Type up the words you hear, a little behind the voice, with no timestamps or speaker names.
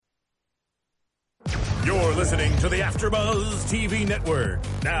You're listening to the AfterBuzz TV Network,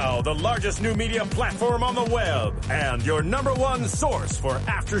 now the largest new media platform on the web, and your number one source for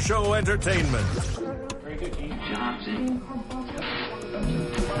after-show entertainment. Very good, Keith Johnson.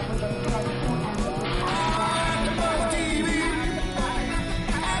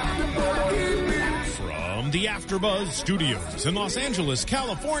 From the AfterBuzz Studios in Los Angeles,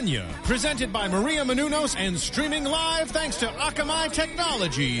 California, presented by Maria Menounos and streaming live thanks to Akamai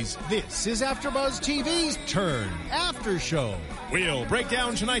Technologies, this is AfterBuzz TV's Turn After Show. We'll break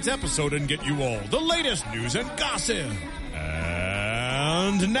down tonight's episode and get you all the latest news and gossip.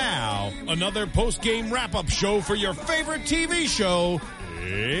 And now, another post-game wrap-up show for your favorite TV show.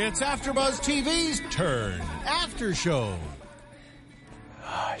 It's AfterBuzz TV's Turn After Show.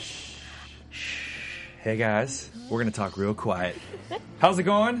 Hey guys, we're going to talk real quiet. How's it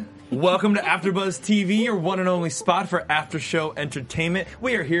going? Welcome to AfterBuzz TV, your one and only spot for after-show entertainment.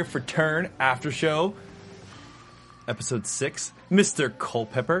 We are here for Turn After Show, Episode 6, Mr.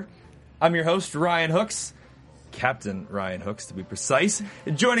 Culpepper. I'm your host, Ryan Hooks, Captain Ryan Hooks to be precise.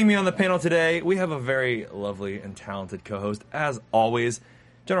 Joining me on the panel today, we have a very lovely and talented co-host, as always,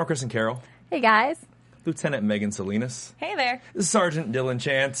 General Kristen Carroll. Hey guys. Lieutenant Megan Salinas. Hey there. Sergeant Dylan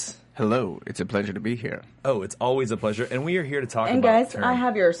Chance. Hello, it's a pleasure to be here. Oh, it's always a pleasure, and we are here to talk and about guys, Turn. I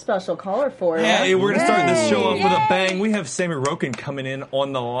have your special caller for you. Hey, we're going to start this show off with a bang. We have Sammy Roken coming in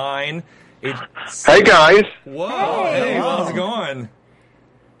on the line. Hey, guys. Whoa, hey, how's it going?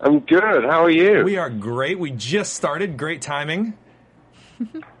 I'm good. How are you? We are great. We just started. Great timing.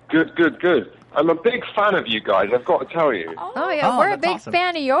 Good. I'm a big fan of you guys, I've got to tell you. Oh yeah, we're a big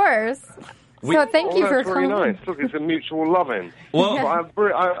fan of yours. So thank you for that's very calling. nice. Look, it's a mutual loving. Well,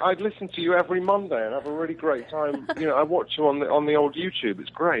 I listen to you every Monday and have a really great time. You know, I watch you on the old YouTube.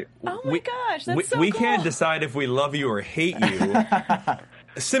 It's great. Oh my gosh, that's so we cool. can't decide if we love you or hate you.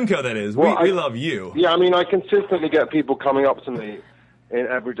 Simcoe, that is. Well, we love you. Yeah, I mean, I consistently get people coming up to me in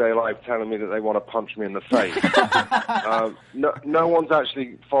everyday life telling me that they want to punch me in the face. No one's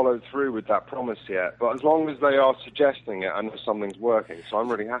actually followed through with that promise yet, but as long as they are suggesting it, I know something's working, so I'm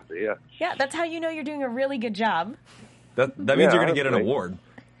really happy, yeah. Yeah, that's how you know you're doing a really good job. That means you're going to get an award.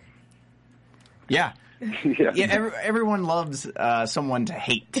 Yeah. Yeah. Everyone loves someone to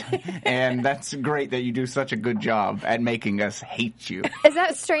hate, and that's great that you do such a good job at making us hate you. Is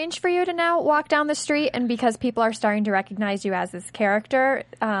that strange for you to now walk down the street and because people are starting to recognize you as this character,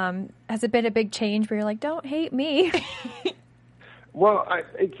 has it been a big change where you're like, don't hate me? Well,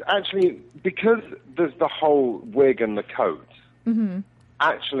 it's actually, because there's the whole wig and the coat,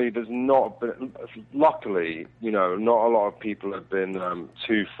 actually there's not been, luckily, you know, not a lot of people have been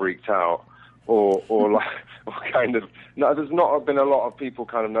too freaked out. Or kind of, no, there's not been a lot of people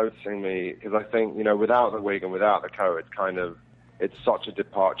kind of noticing me, because I think, you know, without the wig and without the coat, it's such a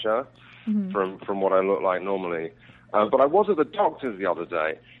departure from what I look like normally. But I was at the doctor's the other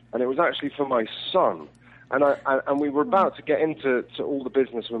day, and it was actually for my son. And we were about to get into all the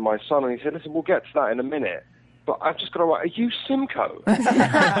business with my son, and he said, listen, we'll get to that in a minute. But I've just got to write, are you Simcoe?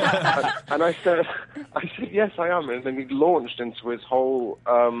 and I said, yes, I am. And then he launched into his whole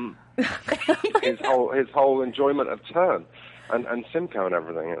enjoyment of Turn and Simcoe and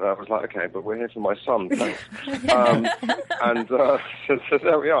everything. And I was like, okay, but we're here for my son, thanks. So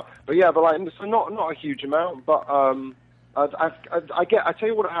there we are. But yeah, so not a huge amount, but I tell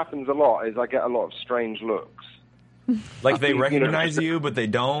you what happens a lot is I get a lot of strange looks. Like they recognize you, but they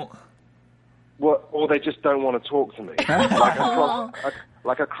don't? Well, or they just don't want to talk to me.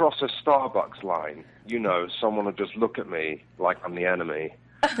 Like across a Starbucks line, you know, someone will just look at me like I'm the enemy,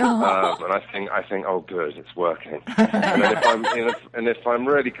 and I think, oh, good, it's working. And then if I'm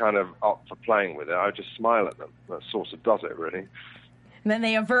really kind of up for playing with it, I just smile at them. That sort of does it, really. And then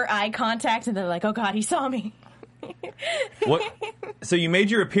they avert eye contact, and they're like, oh, God, he saw me. What? So you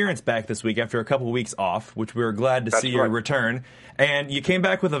made your appearance back this week after a couple of weeks off, which we were glad to see you return, and you came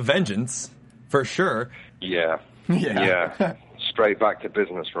back with a vengeance. For sure. Yeah. Straight back to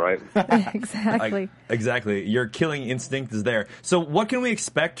business, right? Exactly. Exactly. Your killing instinct is there. So what can we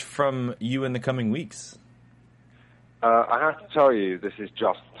expect from you in the coming weeks? I have to tell you, this is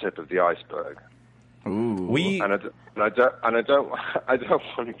just the tip of the iceberg. Ooh. I don't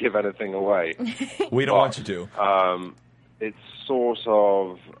want to give anything away. We don't want you to. It's sort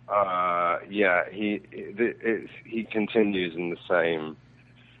of he continues in the same.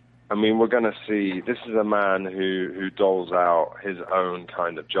 I mean, we're going to see, this is a man who doles out his own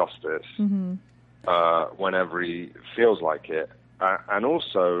kind of justice whenever he feels like it. And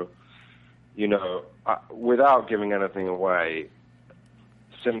also, you know, without giving anything away,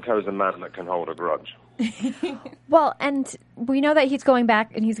 Simcoe's a man that can hold a grudge. Well, and we know that he's going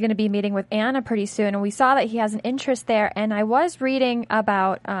back and he's going to be meeting with Anna pretty soon, and we saw that he has an interest there. And I was reading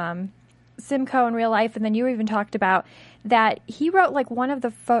about Simcoe in real life, and then you even talked about that he wrote like one of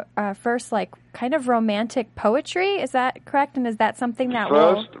the first like kind of romantic poetry. Is that correct? And is that something that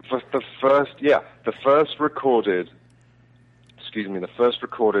the first recorded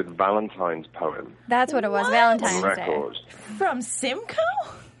Valentine's poem. That's what it was, What? Valentine's record. Day. From Simcoe?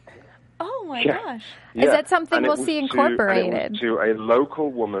 Oh my Yeah. gosh. Yeah. Is that something And it we'll was see and it incorporated? was to a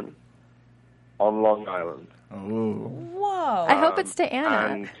local woman on Long Island. Ooh. Whoa. I hope it's to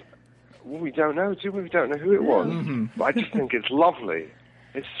Anna. And we don't know, do we? We don't know who it was. But I just think it's lovely.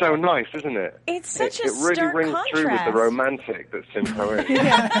 It's so nice, isn't it? It's such a It really stark rings through with the contrast. romantic that Simcoe is.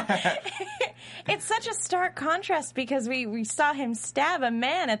 It's such a stark contrast because we saw him stab a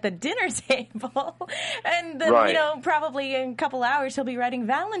man at the dinner table, and then Right. probably in a couple hours he'll be writing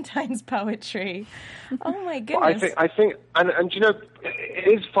Valentine's poetry. Oh my Well, goodness! I think, and you know,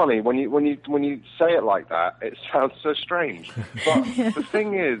 it is funny when you say it like that. It sounds so strange, but the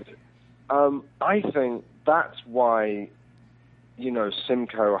thing is, I think that's why, you know,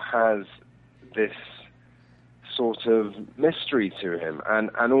 Simcoe has this sort of mystery to him, and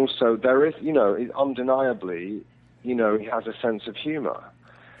also there is, you know, undeniably, you know, he has a sense of humor.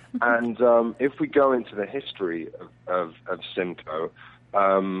 And if we go into the history of Simcoe,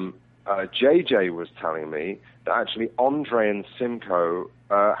 JJ was telling me that actually Andre and Simcoe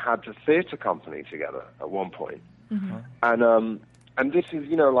had the theater company together at one point. And this is,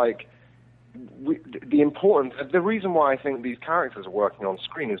 you know, like, the reason why I think these characters are working on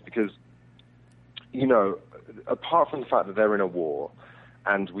screen is because, you know, apart from the fact that they're in a war,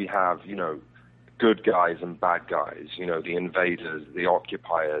 and we have, you know, good guys and bad guys, you know, the invaders, the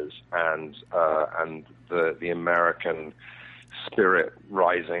occupiers, and the American spirit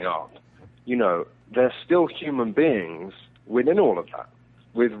rising up, you know, they're still human beings within all of that,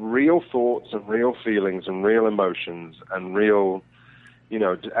 with real thoughts and real feelings and real emotions and real, you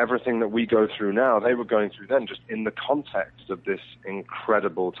know, everything that we go through now, they were going through then, just in the context of this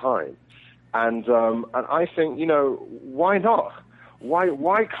incredible time. And I think, you know, why not? Why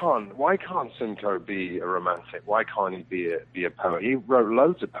can't Simcoe be a romantic? Why can't he be a poet? He wrote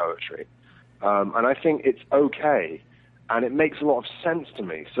loads of poetry, and I think it's okay, and it makes a lot of sense to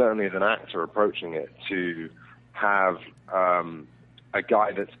me, certainly as an actor approaching it, to have a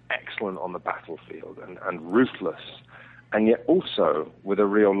guy that's excellent on the battlefield and ruthless, and yet also with a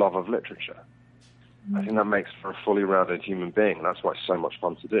real love of literature. I think that makes for a fully rounded human being, and that's why it's so much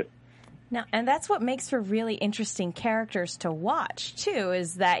fun to do. Now, and that's what makes for really interesting characters to watch too.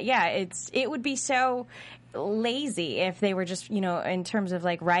 Is that it would be so lazy if they were just, you know, in terms of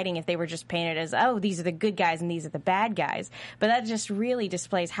like writing, if they were just painted as, oh, these are the good guys and these are the bad guys. But that just really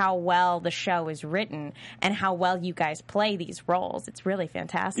displays how well the show is written and how well you guys play these roles. It's really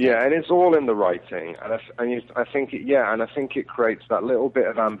fantastic. Yeah, and it's all in the writing, and I think it creates that little bit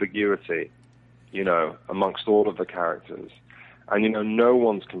of ambiguity, you know, amongst all of the characters. And, you know, no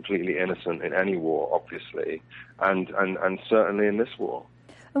one's completely innocent in any war, obviously, and certainly in this war.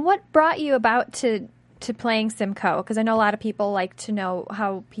 And what brought you about to playing Simcoe? Because I know a lot of people like to know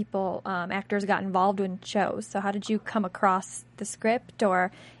how actors got involved in shows. So how did you come across the script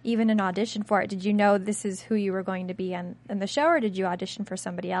or even an audition for it? Did you know this is who you were going to be in the show, or did you audition for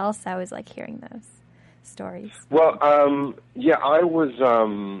somebody else? I always like hearing those stories. Well,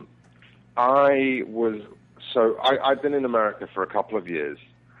 So I've been in America for a couple of years.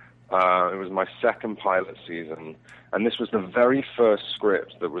 It was my second pilot season, and this was the very first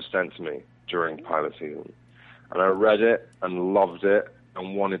script that was sent to me during pilot season. And I read it and loved it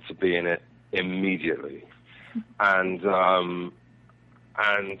and wanted to be in it immediately. And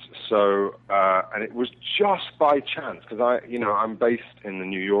it was just by chance, because I'm based in the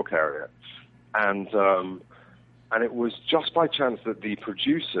New York area, and it was just by chance that the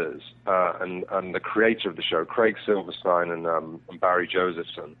producers and the creator of the show, Craig Silverstein and Barry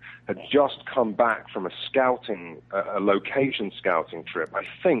Josephson, had just come back from a location scouting trip, I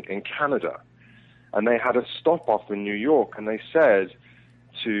think, in Canada. And they had a stop-off in New York, and they said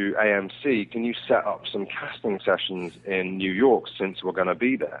to AMC, can you set up some casting sessions in New York since we're going to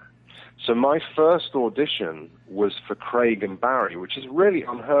be there? So my first audition was for Craig and Barry, which is really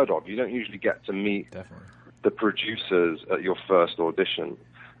unheard of. You don't usually get to meet the producers at your first audition,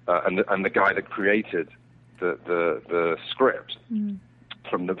 and the guy that created the script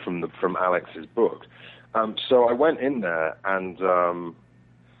from Alex's book. So I went in there, and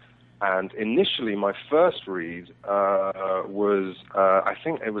initially my first read was I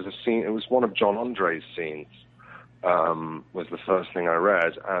think it was a scene. It was one of John Andre's scenes. Was the first thing I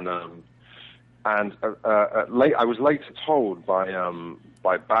read, And I was later told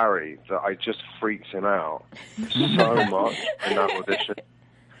by Barry that I just freaked him out so much in that audition.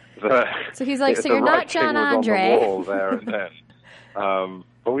 So he's like, so you're not John Andre. On the wall there and then.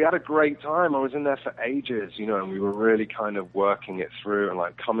 But we had a great time. I was in there for ages, you know, and we were really kind of working it through and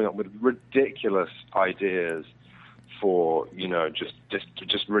like coming up with ridiculous ideas for, you know, just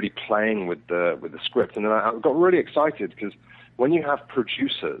really playing with the script. And then I got really excited because when you have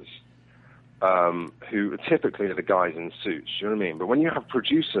producers who typically are the guys in suits, you know what I mean? But when you have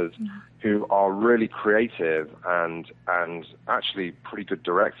producers who are really creative and actually pretty good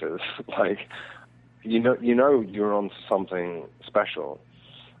directors, like you know you're on something special,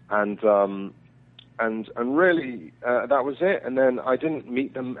 and really that was it. And then I didn't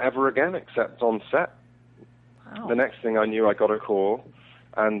meet them ever again except on set. Wow. The next thing I knew, I got a call,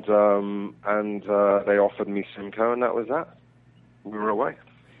 and they offered me Simcoe, and that was that. We were away.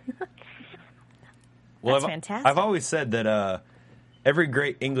 Well, That's fantastic. I've always said that every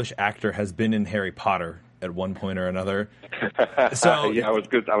great English actor has been in Harry Potter at one point or another. So yeah, I was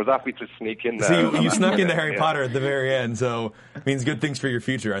good. I was happy to sneak in there. So you snuck into Harry Potter at the very end, so it means good things for your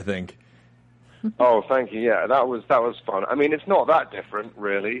future, I think. Oh, thank you. Yeah, that was fun. I mean, it's not that different,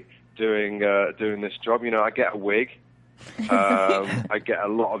 really, doing this job. You know, I get a wig, I get a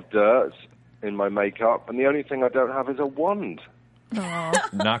lot of dirt in my makeup, and the only thing I don't have is a wand.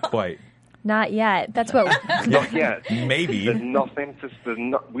 Aww. Not quite. Not yet. That's what. Not yet. Maybe. There's nothing.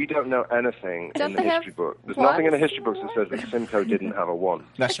 We don't know anything Don't in the they have history book. There's wands? nothing in the history books that says that Simcoe didn't have a wand.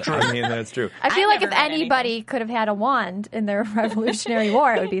 That's true. I mean, that's true. I feel I've like if never read anybody could have had a wand in the Revolutionary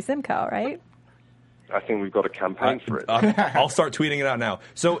War, it would be Simcoe, right? I think we've got a campaign for it. I'll start tweeting it out now.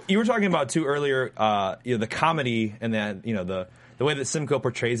 So you were talking about too earlier, the comedy and then the way that Simcoe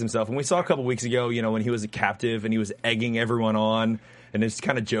portrays himself. And we saw a couple weeks ago, when he was a captive and he was egging everyone on and just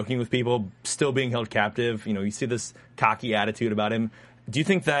kind of joking with people, still being held captive. You see this cocky attitude about him. Do you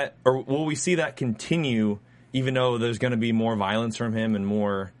think that, or will we see that continue, even though there's going to be more violence from him and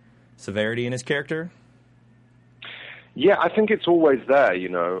more severity in his character? Yeah, I think it's always there,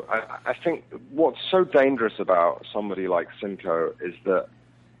 I think what's so dangerous about somebody like Simcoe is that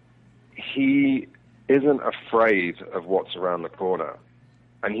he isn't afraid of what's around the corner.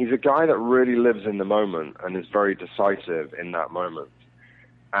 And he's a guy that really lives in the moment and is very decisive in that moment.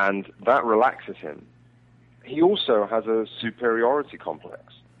 And that relaxes him. He also has a superiority complex,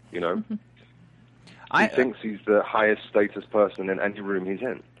 He thinks he's the highest status person in any room he's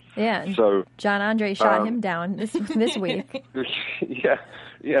in. Yeah. And so John Andre shot him down this week. yeah,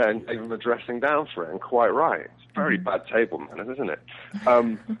 and gave him a dressing down for it, and quite right. It's very bad table manners, isn't it?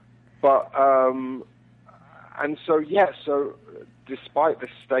 And so despite the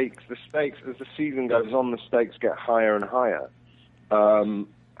stakes as the season goes on, the stakes get higher and higher.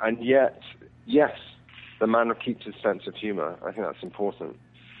 And yet, yes, the man keeps his sense of humor. I think that's important.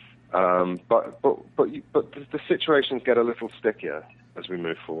 But the situations get a little stickier as we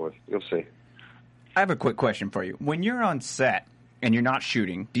move forward. You'll see. I have a quick question for you. When you're on set and you're not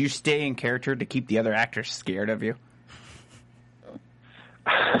shooting, do you stay in character to keep the other actors scared of you?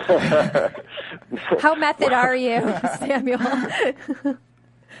 How method are you, Samuel?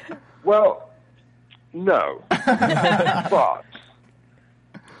 Well, no. But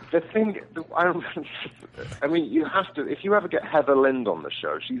the thing, I mean, you have to, if you ever get Heather Lind on the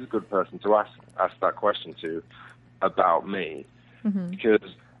show, she's a good person to ask that question to about me. Because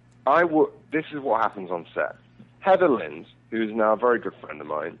this is what happens on set. Heather Lind, who's now a very good friend of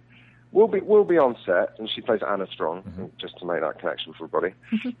mine, will be on set, and she plays Anna Strong, just to make that connection for everybody.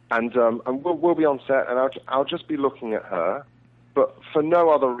 And we'll be on set, and I'll just be looking at her, but for no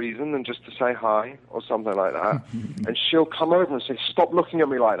other reason than just to say hi or something like that. And she'll come over and say, "Stop looking at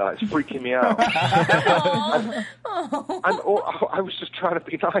me like that. It's freaking me out." I was just trying to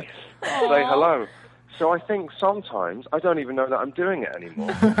be nice, say hello. So I think sometimes I don't even know that I'm doing it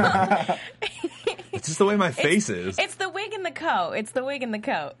anymore. It's just the way my face is. It's the wig and the coat.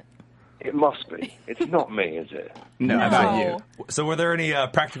 It must be. It's not me, is it? No, not you. So were there any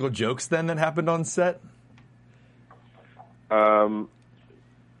practical jokes then that happened on set? No,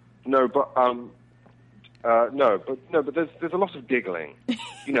 but there's a lot of giggling,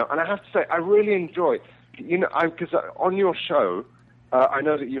 and I have to say I really enjoy, because on your show, I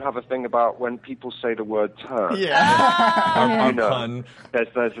know that you have a thing about when people say the word turn. Yeah. Pun.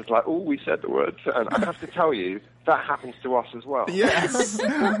 There's just like, oh, we said the word turn. I have to tell you, that happens to us as well. Yes.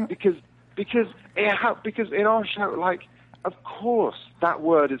 because in our show, like, of course, that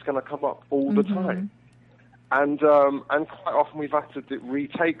word is going to come up all the time. And quite often we've had to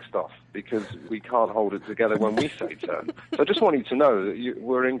retake stuff because we can't hold it together when we say turn. So I just want you to know that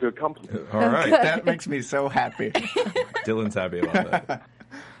we're in good company. All right. That makes me so happy. Dylan's happy about that.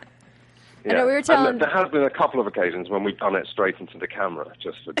 Yeah. I know we were telling. And there has been a couple of occasions when we've done it straight into the camera,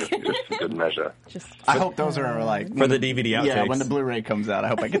 just for good measure. I hope those are like for the DVD outtakes. Yeah, when the Blu-ray comes out, I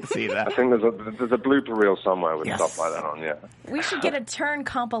hope I get to see that. I think there's a blooper reel somewhere with stuff like that on. Yeah. We should get a Turn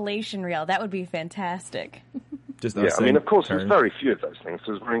compilation reel. That would be fantastic. Just yeah, I mean, of course, there's very few of those things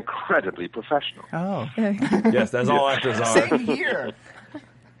because we're incredibly professional. Oh, yes, that's all actors are. Same here.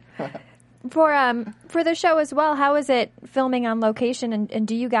 For the show as well, how is it filming on location, and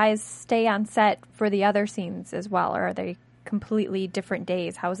do you guys stay on set for the other scenes as well, or are they completely different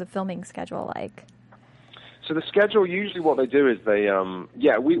days? How is the filming schedule like? So the schedule, usually what they do is they, I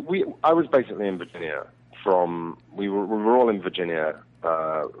was basically in Virginia we were all in Virginia,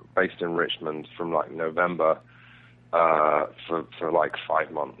 based in Richmond from like November, for like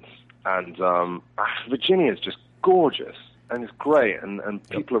 5 months. And, Virginia is just gorgeous. And it's great, and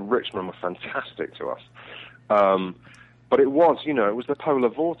people of Richmond were fantastic to us. But it was, it was the polar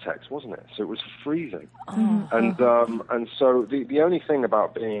vortex, wasn't it? So it was freezing. Oh. And so the only thing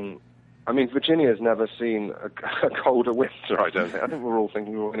about Virginia has never seen a colder winter, I don't think. I think we were all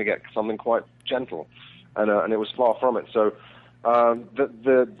thinking we were going to get something quite gentle, and it was far from it. So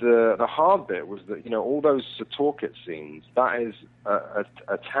the hard bit was that, all those Setauket scenes, that is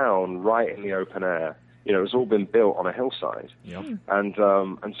a town right in the open air. It's all been built on a hillside. Yep. And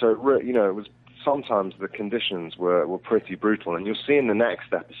so, it was sometimes the conditions were pretty brutal. And you'll see in the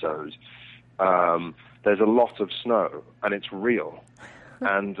next episode, there's a lot of snow, and it's real.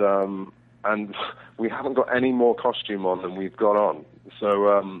 And we haven't got any more costume on than we've got on.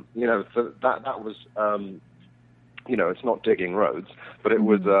 So, that was, it's not digging roads, but it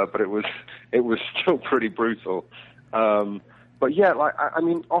was still pretty brutal. But yeah,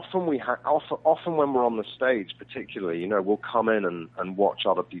 often often when we're on the stage, particularly, we'll come in and watch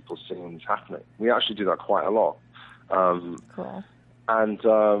other people's scenes happening. We actually do that quite a lot. Cool.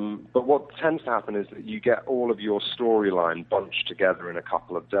 But what tends to happen is that you get all of your storyline bunched together in a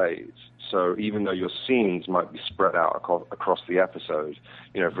couple of days. So even though your scenes might be spread out across the episode,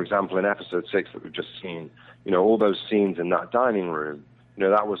 for example, in episode 6 that we've just seen, all those scenes in that dining room,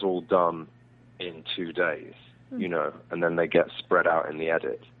 that was all done in 2 days. And then they get spread out in the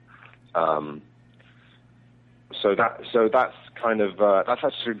edit. So that's kind of that's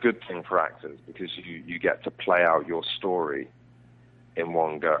actually a good thing for actors because you get to play out your story in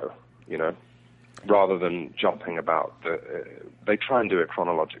one go, rather than jumping about. They try and do it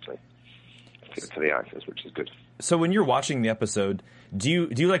chronologically for the actors, which is good. So when you're watching the episode, do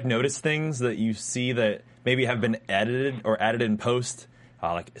you like notice things that you see that maybe have been edited or added in post?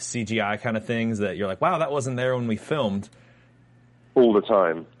 Like CGI kind of things that you're like, wow, that wasn't there when we filmed. All the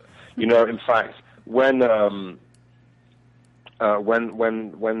time, In fact, when the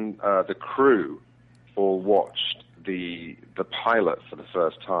crew all watched the pilot for the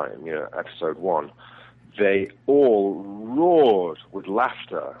first time, episode 1, they all roared with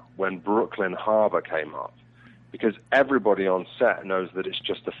laughter when Brooklyn Harbor came up, because everybody on set knows that it's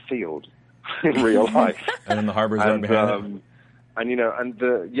just a field in real life, and then the harbor's right behind it. And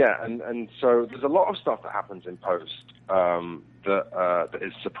so there's a lot of stuff that happens in post that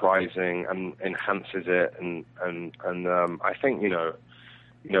is surprising and enhances it, and I think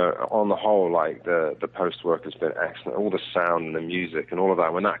on the whole, like the post work has been excellent. All the sound and the music and all of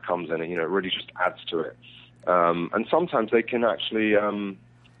that, when that comes in, it really just adds to it. And sometimes they can actually,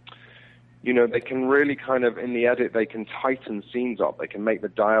 they can really kind of, in the edit, they can tighten scenes up. They can make the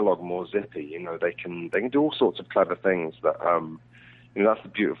dialogue more zippy. They can do all sorts of clever things that, that's the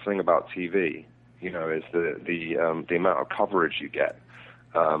beautiful thing about TV, is the amount of coverage you get,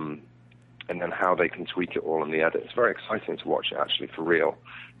 and then how they can tweak it all in the edit. It's very exciting to watch it actually for real,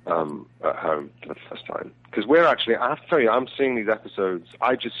 at home for the first time. Because I have to tell you, I'm seeing these episodes.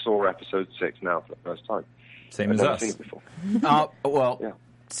 I just saw episode 6 now for the first time. Same as us. I've never seen it before. Yeah.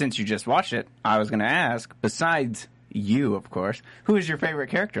 Since you just watched it, I was going to ask, besides you, of course, who is your favorite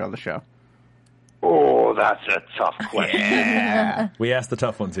character on the show? Oh, that's a tough question. Yeah. We asked the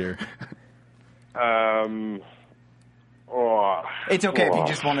tough ones here. It's okay if you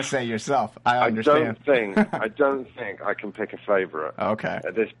just want to say yourself. I understand. I don't think I can pick a favorite. Okay.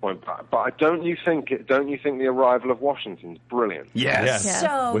 At this point, but don't you think the arrival of Washington's brilliant? Yes. Yes.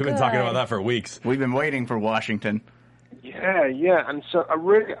 So We've been talking about that for weeks. We've been waiting for Washington. Yeah, and so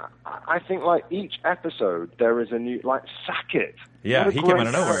I think like each episode there is a new, like, Sackett. Yeah, he came out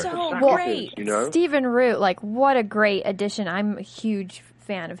of nowhere. So Sackett great. is, Stephen Root, like, what a great addition. I'm a huge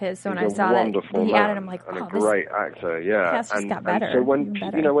fan of his, so when He's I saw a that wonderful he man added, I'm like, and oh, a great actor, yeah. cast just got better. And so when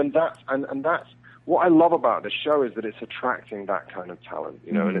better. you know, when that's and that's what I love about the show is that it's attracting that kind of talent,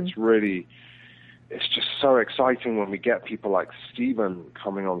 you know, and it's just so exciting when we get people like Steven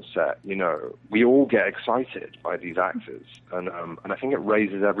coming on set. You know, we all get excited by these actors, and I think it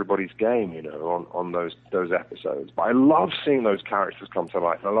raises everybody's game, you know, on those episodes. But I love seeing those characters come to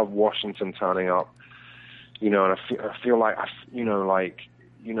life. I love Washington turning up, you know, and I feel like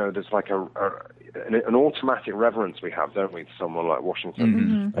there's like an automatic reverence we have, don't we, to someone like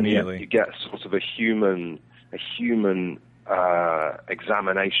Washington? And yet you get sort of a human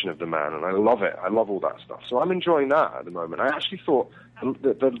examination of the man, and I love it. I love all that stuff. So I'm enjoying that at the moment. I actually thought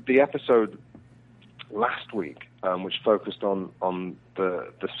the episode last week, which focused on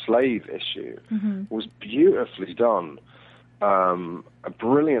the slave issue, was beautifully done. A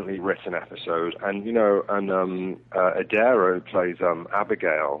brilliantly written episode, and you know, Adara, who plays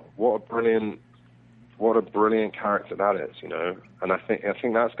Abigail, what a brilliant character that is, you know. And I think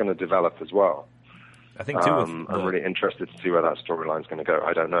that's going to develop as well. I think too. I'm really interested to see where that storyline's going to go.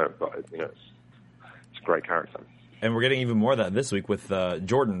 I don't know, but you know, it's a great character. And we're getting even more of that this week with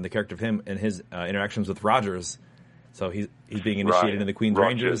Jordan, the character of him and his interactions with Rogers. So he's being initiated in the Queen's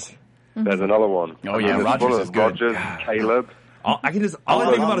Rangers. There's another one. Oh yeah, Rogers is good. Rogers, Caleb. All I think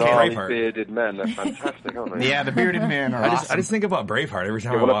about is Braveheart. Bearded men, they're fantastic, aren't they? Yeah, the bearded men are awesome. I just think about Braveheart every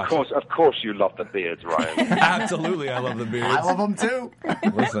time I watch. Of course you love the beards, Ryan. Absolutely, I love the beards. I love them too.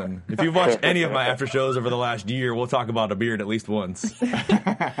 Listen, if you've watched any of my after shows over the last year, we'll talk about a beard at least once. Are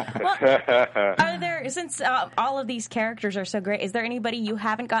there, since all of these characters are so great, is there anybody you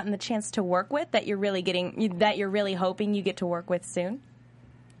haven't gotten the chance to work with that you're really hoping you get to work with soon?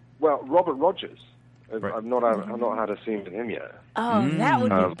 Well, Robert Rogers. Right. I've not had a scene with him yet. Oh, that would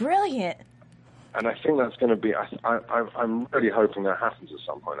be brilliant. And I think that's going to be. I'm really hoping that happens at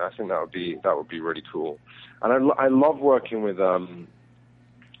some point. I think that would be really cool. And I love working with.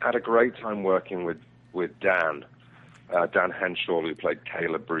 Had a great time working with Dan Henshall, who played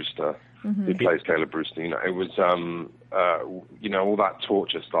Caleb Brewster. He plays Caleb Brewster. You know, it was all that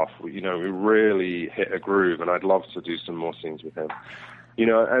torture stuff. You know, we really hit a groove, and I'd love to do some more scenes with him. You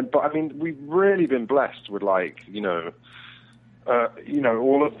know, but I mean, we've really been blessed with all of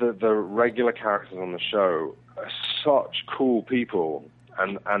the regular characters on the show are such cool people,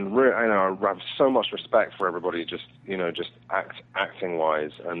 and really, I have so much respect for everybody, just acting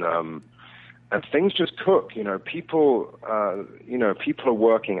wise, and things just cook. You know, people are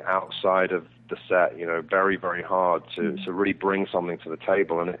working outside of the set, you know, very, very hard to really bring something to the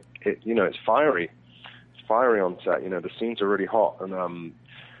table, and it's fiery. On set, you know, the scenes are really hot, and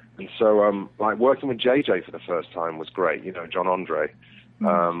so like working with JJ for the first time was great. You know, John Andre,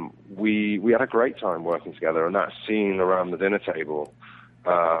 we had a great time working together, and that scene around the dinner table,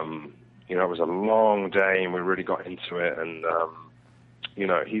 you know, it was a long day, and we really got into it, and you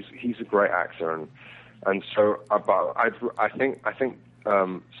know, he's a great actor, and so I think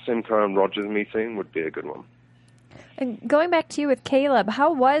Simcoe and Rogers meeting would be a good one. And going back to you with Caleb,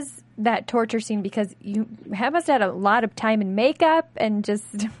 how was that torture scene? Because you must have had a lot of time in makeup and just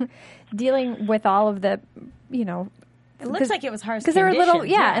dealing with all of the, you know. It looks like it was harsh because there were little,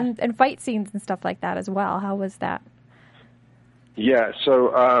 and fight scenes and stuff like that as well. How was that? Yeah,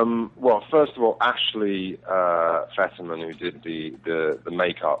 so, well, first of all, Ashley Fetterman, who did the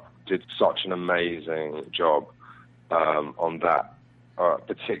makeup, did such an amazing job on that.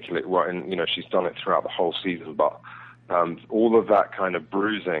 Particularly, well, and you know, she's done it throughout the whole season, but all of that kind of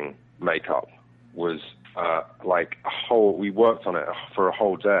bruising makeup was like a whole. We worked on it for a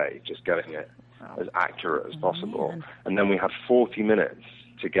whole day, just getting it as accurate as possible, man. And then we had 40 minutes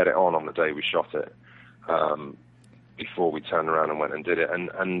to get it on the day we shot it. Before we turned around and went and did it,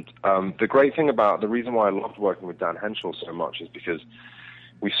 and the great thing about the reason why I loved working with Dan Henshall so much is because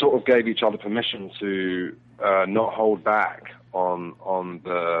we sort of gave each other permission to not hold back on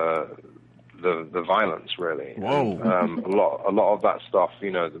the violence, really. Whoa. And, a lot of that stuff,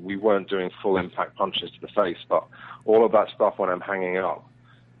 you know, we weren't doing full impact punches to the face, but all of that stuff when I'm hanging up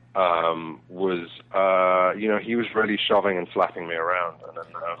was, you know, he was really shoving and slapping me around,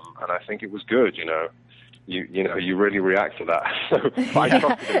 and I think it was good, you know. You really react to that. So I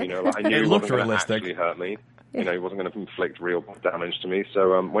trusted him, you know. Like I knew he wasn't going to actually hurt me. You know, he wasn't going to inflict real damage to me.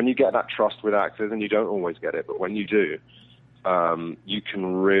 So when you get that trust with actors, and you don't always get it, but when you do, you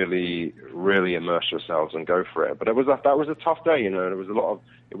can really, really immerse yourselves and go for it. But that was a tough day, you know.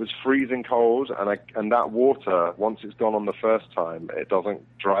 It was freezing cold, and that water, once it's gone on the first time, it doesn't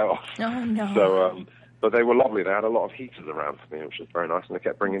dry off. Oh no. So, but they were lovely. They had a lot of heaters around for me, which was very nice, and they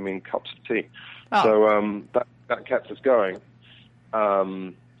kept bringing me cups of tea. Oh. So that kept us going.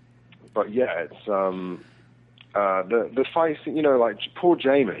 But yeah, it's the fight. You know, like poor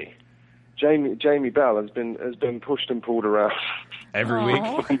Jamie Bell has been pushed and pulled around Every week.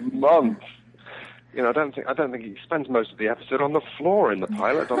 for months. You know, I don't think he spends most of the episode on the floor in the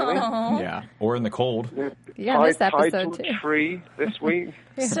pilot, doesn't he? Yeah. Or in the cold. Yeah, this Tied episode to too. a tree this week.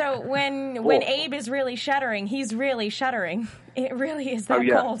 So when Abe is really shuddering, he's really shuddering. It really is that Oh,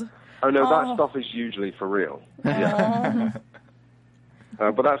 yeah. cold. Oh no, that stuff is usually for real. Yeah.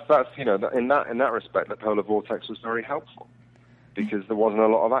 But that's you know, in that respect, the polar vortex was very helpful because there wasn't a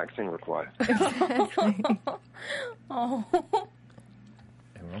lot of acting required. Oh.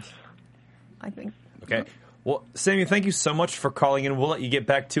 Anyone else? I think. Okay. Well, Sammy, thank you so much for calling in. We'll let you get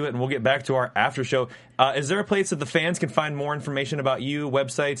back to it, and we'll get back to our after show. Is there a place that the fans can find more information about you,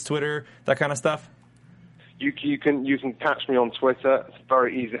 websites, Twitter, that kind of stuff? You can catch me on Twitter. It's a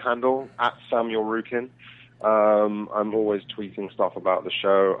very easy handle @Samuel Rukin. I'm always tweeting stuff about the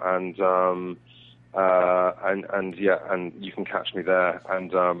show, and you can catch me there.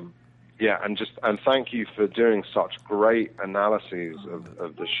 And and thank you for doing such great analyses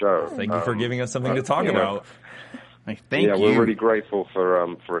of the show. Thank you for giving us something to talk about. Thank you. We're really grateful for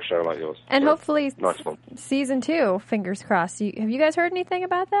a show like yours. And So, hopefully nice one. season 2, fingers crossed. Have you guys heard anything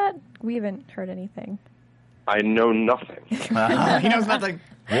about that? We haven't heard anything. I know nothing. He knows nothing.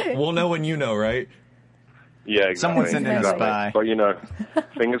 We'll know when you know, right? Yeah, exactly. Someone send in a spy. But you know,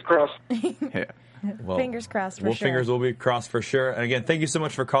 fingers crossed. Yeah. Well, Fingers crossed for well, sure. fingers will be crossed for sure. And again, thank you so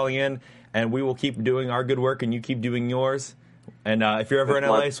much for calling in, and we will keep doing our good work, and you keep doing yours. And if you're ever in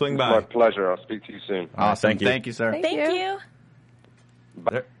LA, swing by. My pleasure. I'll speak to you soon. Awesome. Thank you. Thank you, sir. Thank you.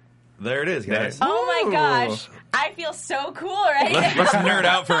 There it is, guys. Oh my gosh. I feel so cool right now. Let's nerd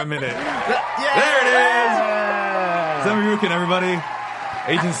out for a minute. There it is. Sammy Rukin, everybody.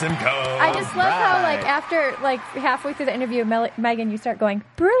 Agent Simcoe. I just love how, like, after, like, halfway through the interview, Megan, you start going,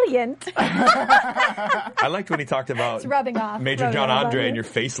 brilliant. I liked when he talked about It's rubbing off. Major Rubbing John off on Andre you. and your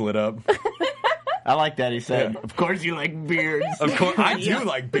face lit up. I like that. He said, Yeah. "Of course you like beards." Of course, I do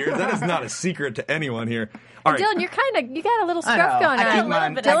like beards. That is not a secret to anyone here. All right. Dylan, you got a little I scruff know. going I keep on.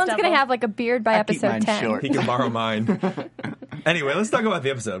 mine- Dylan's double. going to have, like, a beard by I keep episode mine 10. short. He can borrow mine. Anyway, let's talk about the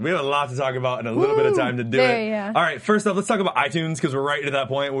episode. We have a lot to talk about and a little bit of time to do there, it. yeah. All right, first up, let's talk about iTunes because we're right to that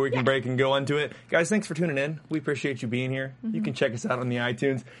point where we can break and go into it. Guys, thanks for tuning in. We appreciate you being here. You can check us out on the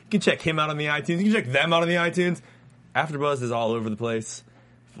iTunes. You can check him out on the iTunes. You can check them out on the iTunes. AfterBuzz is all over the place.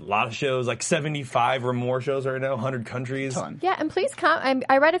 A lot of shows, like 75 or more shows right now, 100 countries. Ton. Yeah, and please come.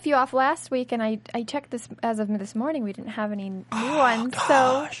 I read a few off last week, and I checked this as of this morning. We didn't have any new ones. So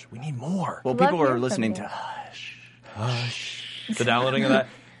Gosh, we need more. Well, Love people are hearing listening from to you. Hush. The downloading of that.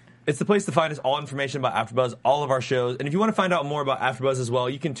 It's the place to find us all information about AfterBuzz, all of our shows. And if you want to find out more about AfterBuzz as well,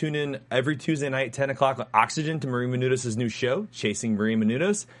 you can tune in every Tuesday night, 10 o'clock on Oxygen to Marie Menounos' new show, Chasing Marie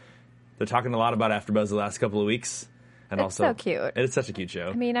Menounos. They're talking a lot about AfterBuzz the last couple of weeks. And It's also, so cute. It's such a cute show.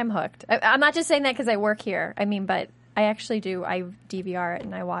 I mean, I'm hooked. I'm not just saying that because I work here. I mean, but I actually do. I DVR it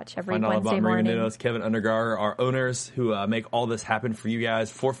and I watch every Find all Wednesday about Marie morning. Menounos, Kevin Undergar, our owners who make all this happen for you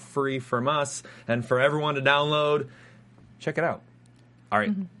guys for free from us and for everyone to download. Check it out. All right,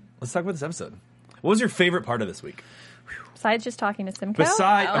 let's talk about this episode. What was your favorite part of this week? Besides just talking to Simcoe.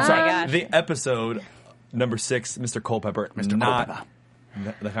 Besides, Oh I'm my sorry, gosh. the episode number 6, Mr. Culpepper. Mr. Not Culpepper. the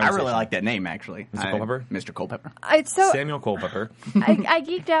I conversation. really like that name, actually. Mr. Culpepper? Mr. Culpepper. It's so Samuel Culpepper. I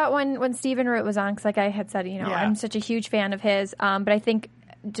geeked out when Stephen Root was on because, like I had said, Yeah. I'm such a huge fan of his. But I think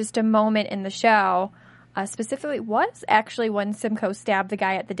just a moment in the show, specifically, was actually when Simcoe stabbed the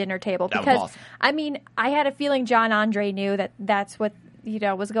guy at the dinner table. That was Because awesome. I mean, I had a feeling John Andre knew that that's what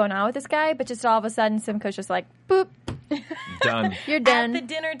was going on with this guy, but just all of a sudden, Simcoe's just like, boop, Done. you're At done. the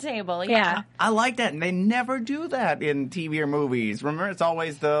dinner table. Yeah. I like that, and they never do that in TV or movies. Remember, it's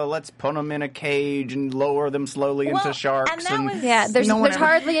always let's put them in a cage and lower them slowly Well, into sharks. and that was- Yeah, there's no one ever-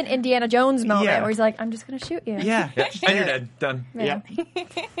 hardly an Indiana Jones moment Yeah. where he's like, I'm just going to shoot you. Yeah. And you're dead. Done. Yeah.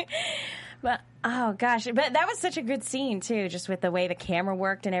 But oh gosh, but that was such a good scene too, just with the way the camera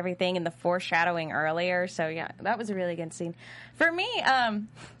worked and everything, and the foreshadowing earlier. So yeah, that was a really good scene. For me,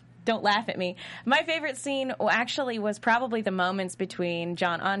 don't laugh at me. My favorite scene actually was probably the moments between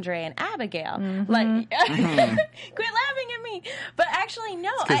John Andre and Abigail. Like, quit laughing at me. But actually,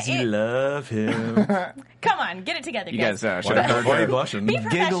 no. Because you love him. Come on, get it together, You guys. guys should have heard Why are you her blushing? Be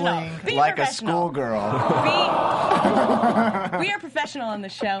professional. giggling Be like a professional. schoolgirl. We are professional on the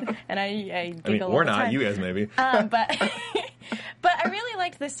show, and I I giggle mean, all we're the not. time. You guys maybe. But I really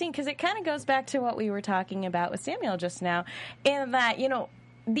liked this scene because it kind of goes back to what we were talking about with Samuel just now, in that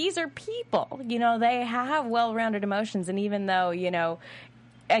these are people. They have well-rounded emotions, and even though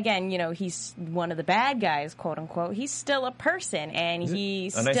again, he's one of the bad guys, quote unquote. He's still a person, and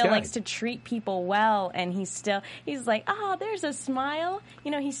he a nice still guy. likes to treat people well, and he's like, oh, there's a smile.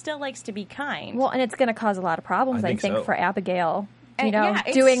 He still likes to be kind. Well, and it's going to cause a lot of problems, I I think think, so. for Abigail.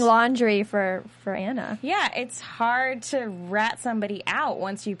 It's- Doing laundry for Anna. Yeah, it's hard to rat somebody out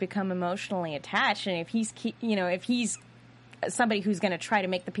once you become emotionally attached, and if he's somebody who's going to try to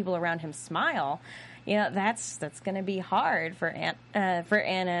make the people around him smile, that's going to be hard for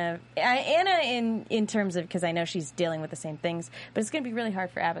Anna. Anna in terms of, because I know she's dealing with the same things, but it's going to be really hard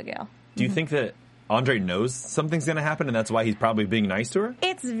for Abigail. Do you think that Andre knows something's going to happen, and that's why he's probably being nice to her?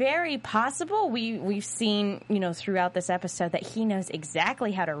 It's very possible. We've seen, throughout this episode that he knows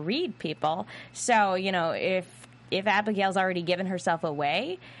exactly how to read people. So, if Abigail's already given herself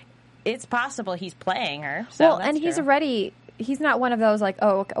away, it's possible he's playing her. So Well, that's and he's true. already, he's not one of those like,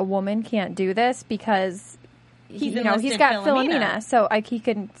 oh, a woman can't do this because, He's he's enlisted got Philomena. Philomena. So he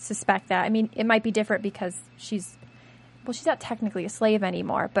can suspect that. I mean, it might be different because she's not technically a slave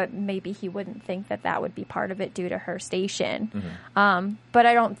anymore, but maybe he wouldn't think that would be part of it due to her station. Mm-hmm. But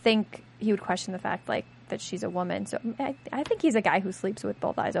I don't think he would question the fact that she's a woman. So I think he's a guy who sleeps with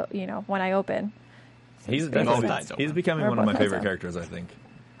both eyes, one eye open. He's Both becoming Or one of my both eyes favorite open. characters, I think.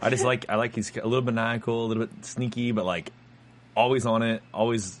 I like he's a little maniacal, a little bit sneaky, but like always on it,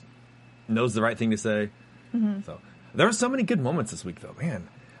 always knows the right thing to say. Mm-hmm. So there were so many good moments this week, though, man.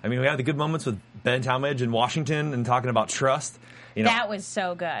 I mean, we had the good moments with Ben Talmadge in Washington and talking about trust. That was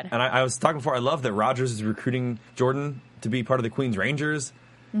so good. And I was talking before, I love that Rogers is recruiting Jordan to be part of the Queen's Rangers.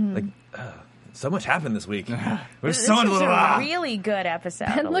 Like, so much happened this week. There's This so much was a really good episode.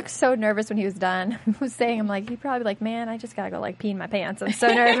 Ben looked so nervous when he was done. He was saying, I'm like, he probably like, man, I just got to go pee in my pants. I'm so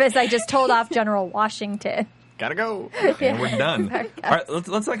nervous. I just told off General Washington. Gotta go. And we're done. All right,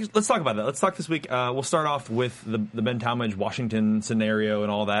 let's talk about that. Let's talk this week. We'll start off with the Ben Talmadge Washington scenario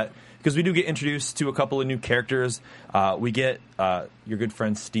and all that, because we do get introduced to a couple of new characters. We get your good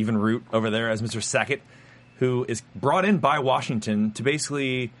friend Stephen Root over there as Mr. Sackett, who is brought in by Washington to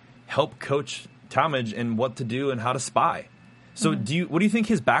basically help coach Talmadge in what to do and how to spy. So, what do you think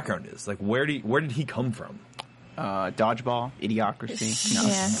his background is? Like, where did he come from? Dodgeball, Idiocracy.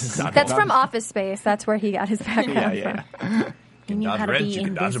 No. Yeah. That's from Office Space. That's where he got his background Yeah. from. He knew dodge how to wrench, be you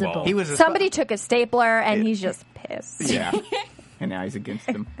can dodge a ball. invisible. He was a Somebody took a stapler and he's just pissed. Yeah. And now he's against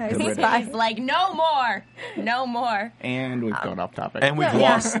them. He's Get rid of fine. him. He's like, no more. And we've gone off topic. And we've Yeah.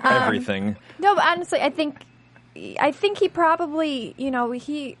 lost everything. No, but honestly, I think he probably,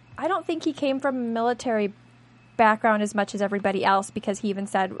 I don't think he came from a military background as much as everybody else, because he even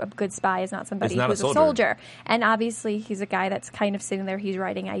said a good spy is not somebody Is not a who's a soldier. soldier. And obviously, he's a guy that's kind of sitting there. He's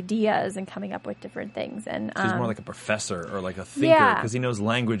writing ideas and coming up with different things. And So he's more like a professor or like a thinker, Yeah. because he knows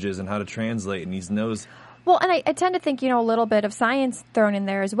languages and how to translate, and he knows well, and I tend to think a little bit of science thrown in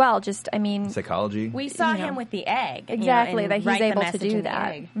there as well. Just, I mean, psychology. We saw him with the egg. Exactly, and that he's write the able to message do in the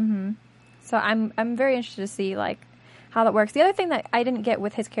that. egg. So I'm very interested to see how that works. The other thing that I didn't get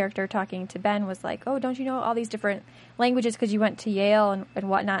with his character talking to Ben was like, oh, don't you know all these different languages because you went to Yale and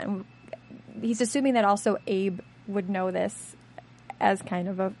whatnot? And he's assuming that also Abe would know this as kind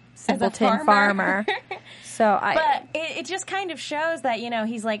of a simpleton farmer. So But it just kind of shows that,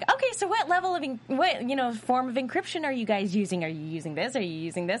 he's like, okay, so what level of, form of encryption are you guys using? Are you using this? Are you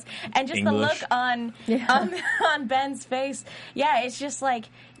using this? And just English. the look on Ben's face. Yeah, it's just like,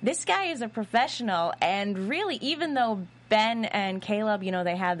 this guy is a professional. And really, even though Ben and Caleb,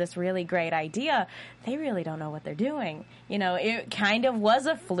 they had this really great idea, they really don't know what they're doing. It kind of was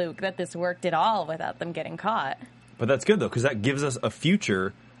a fluke that this worked at all without them getting caught. But that's good, though, because that gives us a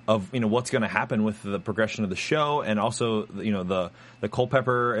future of what's going to happen with the progression of the show, and also the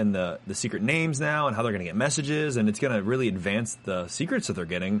Culpepper and the secret names now, and how they're going to get messages, and it's going to really advance the secrets that they're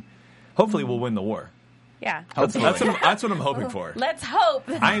getting. Hopefully, we'll win the war. Yeah. That's what I'm hoping for. Let's hope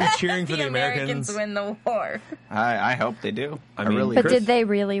I am cheering for the the Americans win the war. I hope they do. I mean, really but Chris- did they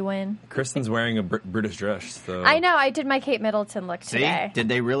really win? Kristen's wearing a British dress, so I know. I did my Kate Middleton look See? today. Did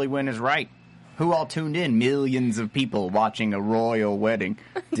they really win is right. Who all tuned in? Millions of people watching a royal wedding.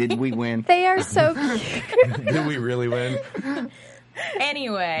 Did we win? They are so cute. Did we really win?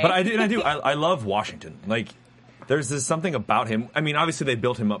 Anyway. But I do. I love Washington. Like, there's this something about him. I mean, obviously they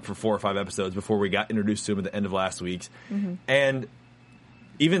built him up for 4 or 5 episodes before we got introduced to him at the end of last week's. And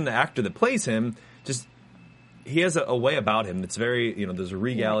even the actor that plays him, just he has a way about him that's very, there's a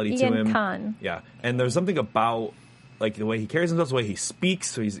regality to Ian him. Khan. Yeah, and there's something about like the way he carries himself, the way he speaks.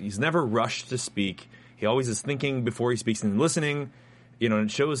 So he's never rushed to speak. He always is thinking before he speaks and listening. And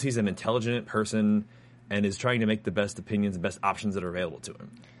it shows he's an intelligent person and is trying to make the best opinions and best options that are available to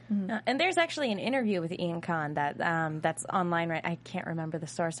him. And there's actually an interview with Ian Khan that's online, right? I can't remember the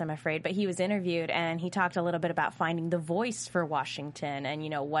source, I'm afraid, but he was interviewed and he talked a little bit about finding the voice for Washington and,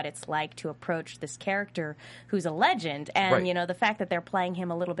 what it's like to approach this character who's a legend. And, Right. The fact that they're playing him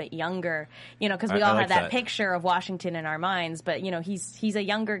a little bit younger, because we I all like have that that. picture of Washington in our minds, but, he's a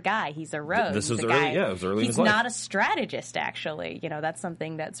younger guy. He's a rogue. This He's was a early- guy. yeah, it was early in He's his life. not a strategist, actually. That's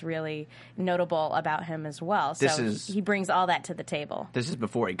something that's really notable about him as well. So he brings all that to the table. This is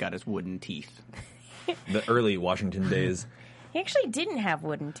before he got his wooden teeth. The early Washington days. He actually didn't have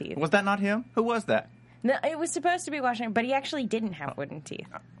wooden teeth. Was that not him? Who was that? No, it was supposed to be Washington, but he actually didn't have wooden teeth.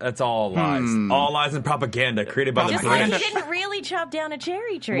 That's all lies. All lies and propaganda created by Just the like he British. didn't really chop down a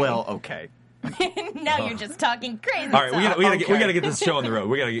cherry tree. Well, okay. Now you're just talking crazy. All right, we gotta get this show on the road.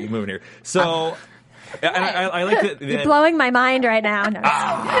 We gotta get moving here. So, and I like that. You're blowing my mind right now.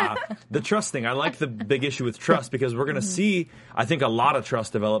 No, The trust thing. I like the big issue with trust because we're going to see, I think, a lot of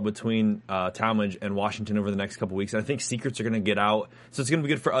trust develop between Talmadge and Washington over the next couple weeks. And I think secrets are going to get out. So it's going to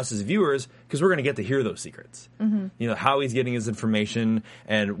be good for us as viewers because we're going to get to hear those secrets. How he's getting his information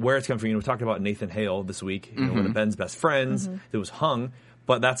and where it's coming from. We talked about Nathan Hale this week, one of Ben's best friends that was hung.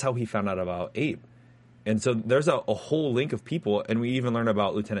 But that's how he found out about Abe. And so there's a whole link of people. And we even learned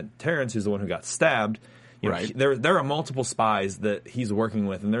about Lieutenant Terrence, who's the one who got stabbed. Right. There are multiple spies that he's working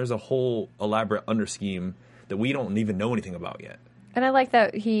with, and there's a whole elaborate underscheme that we don't even know anything about yet. And I like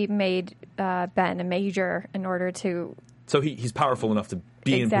that he made Ben a major in order to... So he's powerful enough to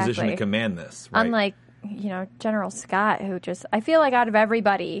be in position to command this, right? Unlike, General Scott, who just... I feel like out of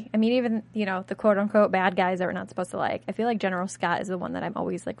everybody, I mean, even, the quote-unquote bad guys that we're not supposed to like, I feel like General Scott is the one that I'm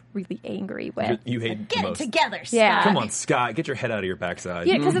always, really angry with. You hate Get most. it together, Scott. Yeah. Come on, Scott, get your head out of your backside.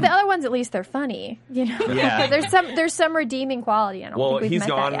 Yeah, because the other ones, at least, they're funny. Yeah. there's some redeeming quality. I don't Well, think we've he's met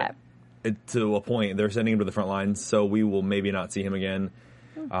gone that yet. to a point. They're sending him to the front lines, so we will maybe not see him again.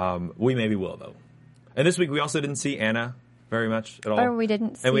 We maybe will, though. And this week, we also didn't see Anna very much at all. Or we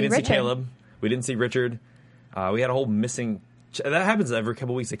didn't see And we didn't Richard. see Caleb. We didn't see Richard. We had a whole missing... That happens every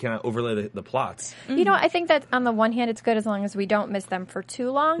couple weeks. They kind of overlay the plots. I think that on the one hand, it's good as long as we don't miss them for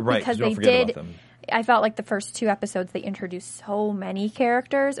too long. Right, because you don't they forget did. about them. I felt like the first 2 episodes, they introduced so many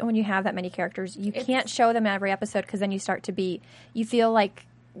characters. And when you have that many characters, you can't show them every episode because then you start to you feel like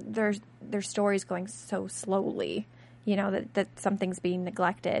their story's going so slowly. That something's being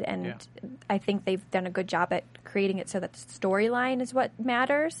neglected. And I think they've done a good job at creating it so that the storyline is what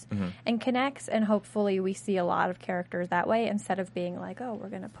matters and connects. And hopefully we see a lot of characters that way instead of being like, oh, we're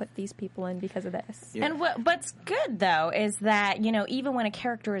going to put these people in because of this. And what's good, though, is that, even when a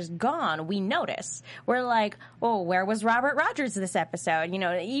character is gone, we notice. We're like, oh, where was Robert Rogers this episode?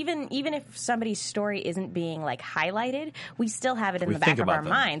 Even if somebody's story isn't being, highlighted, we still have it in We the back think of about our them.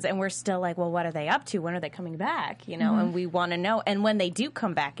 minds. And we're still like, well, what are they up to? When are they coming back? And we want to know. And when they do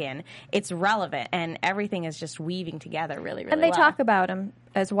come back in, it's relevant. And everything is just weaving together really, really And they well. talk about him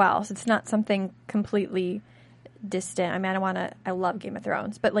as well. So it's not something completely distant. I mean, I love Game of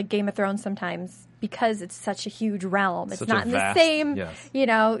Thrones, but Game of Thrones sometimes, because it's such a huge realm, it's Such not a in vast- the same,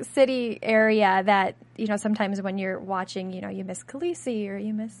 yes. city area that, sometimes when you're watching, you miss Khaleesi or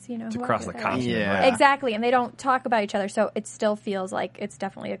you miss, To whoever cross the that is. continent. Yeah. Right? Exactly. And they don't talk about each other. So it still feels like it's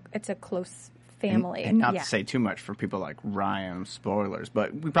definitely it's a close family. And not Yeah. to say too much for people like Ryan, spoilers,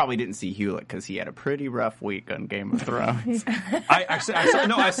 but we probably didn't see Hewlett because he had a pretty rough week on Game of Thrones. I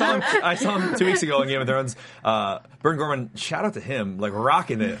saw him 2 weeks ago in Game of Thrones. Bern Gorman, shout out to him,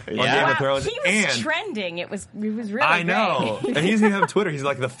 rocking it on Yeah. Game Wow, of Thrones. he was and trending. It was really I know, great. and he doesn't even have Twitter. He's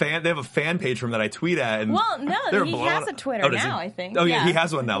like the fan. They have a fan page from that I tweet at. And Well, no, they're he blowing has a up. Twitter does he? now, I think. Oh yeah, Yeah. he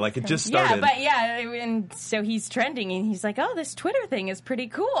has one now. It just started. And so he's trending, and he's like, "Oh, this Twitter thing is pretty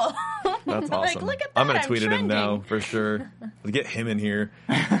cool." That's awesome. Like, look at that! I'm gonna tweet at him now trending. for sure. Let's get him in here.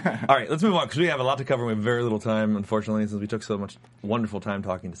 All right, let's move on because we have a lot to cover. We have very little time, unfortunately, since we took so much wonderful time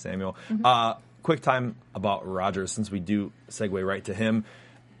talking to Samuel. Quick time about Rogers, since we do segue right to him.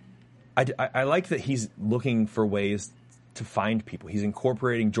 I like that he's looking for ways to find people. He's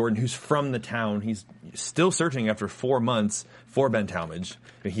incorporating Jordan, who's from the town. He's still searching after 4 months for Ben Talmadge.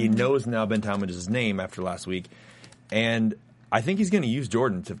 He knows now Ben Talmadge's name after last week. And I think he's going to use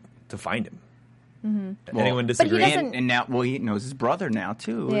Jordan to find him. Anyone disagree? doesn't- and now, he knows his brother now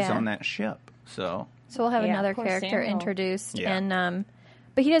too. Who's Yeah. on that ship. So So we'll have Yeah, another poor character Samuel. introduced. Yeah. And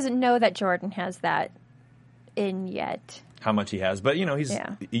but he doesn't know that Jordan has that in yet. How much he has. But, he's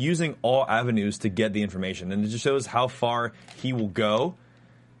Yeah. using all avenues to get the information. And it just shows how far he will go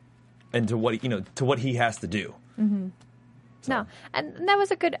and to what he has to do. No, and that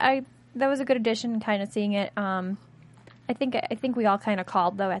was a good. That was a good addition. Kind of seeing it. I think we all kind of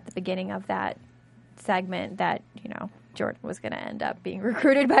called though at the beginning of that segment that Jordan was going to end up being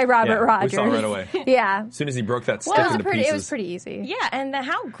recruited by Robert Yeah, Rogers. we saw right away. Yeah. As soon as he broke that stick It was, into pieces. it was pretty easy. Yeah, and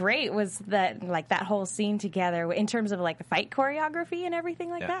how great was that? Like that whole scene together in terms of like the fight choreography and everything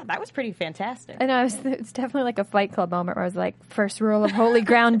like that. That was pretty fantastic. I know, it's definitely like a Fight Club moment where I was like, first rule of Holy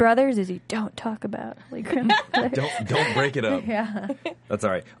Ground Brothers is you don't talk about Holy Ground Brothers. Don't break it up. Yeah. That's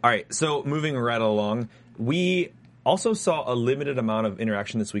all right. All right, so moving right along, we also saw a limited amount of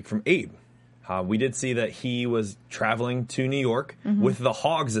interaction this week from Abe. We did see that he was traveling to New York with the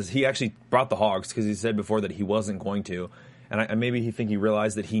Hogs. As he actually brought the Hogs because he said before that he wasn't going to. And maybe he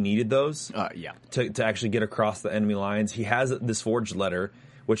realized that he needed those to actually get across the enemy lines. He has this forged letter,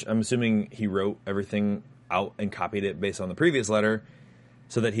 which I'm assuming he wrote everything out and copied it based on the previous letter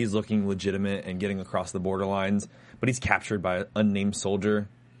so that he's looking legitimate and getting across the border lines. But he's captured by an unnamed soldier.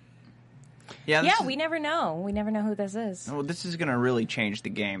 Yeah, we never know. We never know who this is. Well, this is going to really change the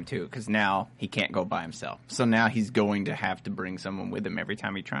game, too, because now he can't go by himself. So now he's going to have to bring someone with him every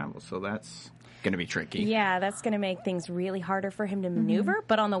time he travels. So that's going to be tricky. Yeah, that's going to make things really harder for him to maneuver.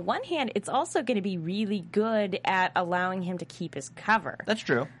 But on the one hand, it's also going to be really good at allowing him to keep his cover. That's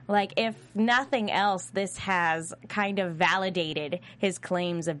true. Like, if nothing else, this has kind of validated his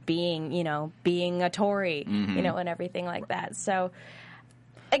claims of being a Tory, and everything like that. So...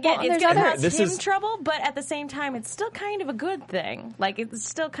 Again, it's going to cause him trouble, but at the same time, it's still kind of a good thing. Like, it's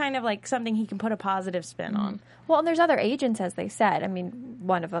still kind of like something he can put a positive spin on. Well, and there's other agents, as they said. I mean,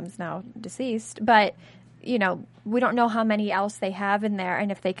 one of them's now deceased, but, we don't know how many else they have in there,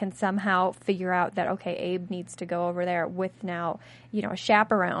 and if they can somehow figure out that, okay, Abe needs to go over there with now, a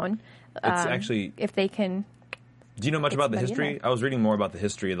chaperone. It's actually... If they can... Do you know much about the history? I was reading more about the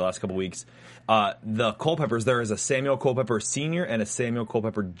history of the last couple of weeks. The Culpeppers, there is a Samuel Culpepper Sr. and a Samuel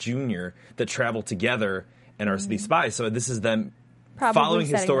Culpepper Jr. that travel together and are these spies. So this is them following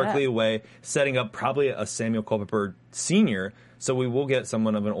historically away, setting up probably a Samuel Culpepper Sr. So we will get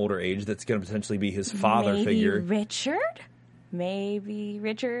someone of an older age that's going to potentially be his father figure. Maybe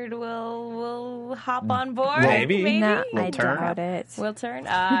Richard will hop on board. Maybe. No, We'll I turn doubt it. Will turn?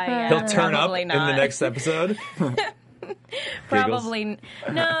 Yeah, He'll turn up not. in the next episode. Probably.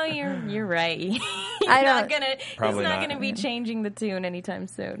 No, you're right. He's not gonna be changing the tune anytime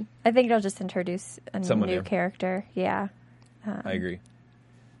soon. I think they'll just introduce a Someone new new. character. Yeah. I agree.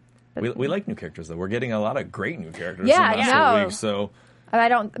 We like new characters, though. We're getting a lot of great new characters Yeah, in the last I know. couple weeks, so... I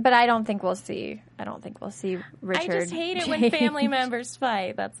don't think we'll see Richard. I just hate it when James. family members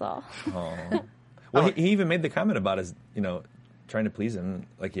fight. That's all. Well, he even made the comment about his, trying to please him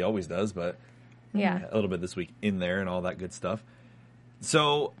like he always does, but Yeah. a little bit this week in there and all that good stuff.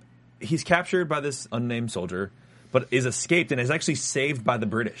 So he's captured by this unnamed soldier, but is escaped and is actually saved by the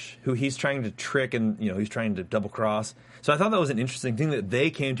British, who he's trying to trick and, he's trying to double cross. So I thought that was an interesting thing that they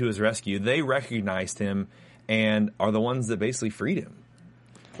came to his rescue. They recognized him and are the ones that basically freed him.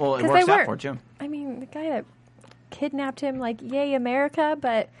 Well, it 'Cause works they out were- for Jim. I mean, the guy that kidnapped him, like, yay, America,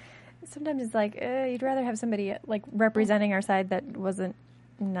 but sometimes it's like, you'd rather have somebody, like, representing our side that wasn't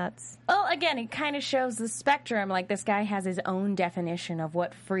nuts. Well, again, it kind of shows the spectrum. Like, this guy has his own definition of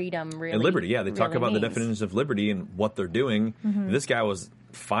what freedom really And liberty, yeah. They talk really about the means. definitions of liberty and what they're doing. This guy was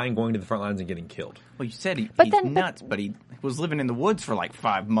fine going to the front lines and getting killed. Well, you said he's then- nuts, but he was living in the woods for like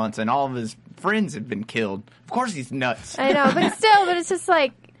 5 months, and all of his friends had been killed. Of course he's nuts. I know, but it's just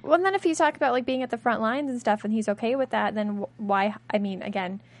like, well, then if you talk about, like, being at the front lines and stuff and he's okay with that, then why, I mean,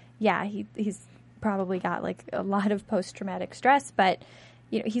 again, yeah, he's probably got, like, a lot of post-traumatic stress, but...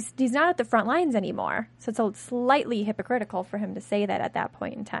 he's not at the front lines anymore, so it's slightly hypocritical for him to say that at that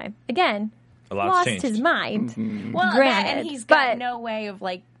point in time. Again, A lot's lost changed. his mind. Well, Granted, and he's got but- no way of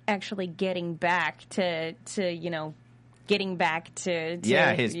like actually getting back to getting back to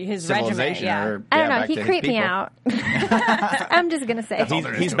Yeah, his regiment. civilization. Yeah. Or, I don't yeah, know. back He to his creeped me people. out. I'm just gonna say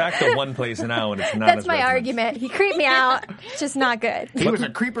He's back to one place now, and it's not that's his my residence. argument. He creeped me out. It's just not good. He was a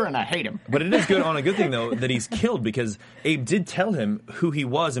creeper, and I hate him. But it is good on a good thing, though, that he's killed because Abe did tell him who he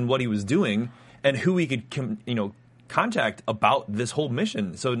was and what he was doing and who he could, contact about this whole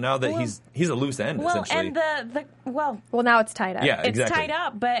mission. So now that he's a loose end, Well, essentially. and Well, now it's tied up. Yeah, it's exactly. tied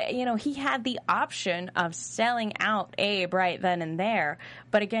up, but he had the option of selling out Abe right then and there.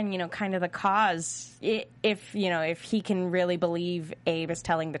 But again, kind of the cause, if he can really believe Abe is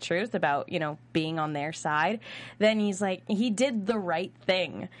telling the truth about being on their side, then he did the right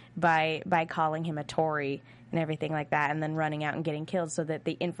thing by calling him a Tory and everything like that, and then running out and getting killed so that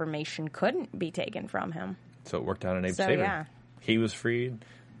the information couldn't be taken from him. So it worked out in Abe's So, favor. yeah. He was freed.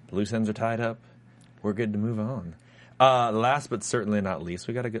 The loose ends are tied up. We're good to move on. Last but certainly not least,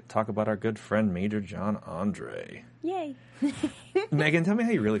 we got to talk about our good friend Major John Andre. Yay. Megan, tell me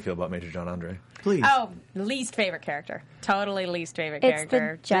how you really feel about Major John Andre. Please. Oh, least favorite character. Totally least favorite It's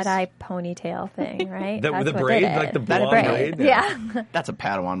character. the Jedi ponytail thing, right? The That's what braid, did it. like the The blonde braid. braid? Yeah. That's a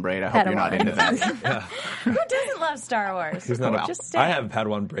Padawan braid. I hope you're not Padawan. into that. Who doesn't love Star Wars? Who's not Just I saying. have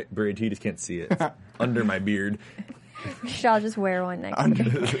Padawan braid too, you just can't see it. It's under my beard. I'll just wear one next time.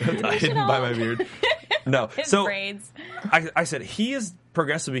 Hidden by my beard. No. His So braids. I said he is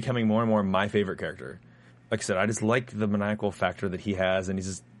progressively becoming more and more my favorite character. Like I said, I just like the maniacal factor that he has, and he's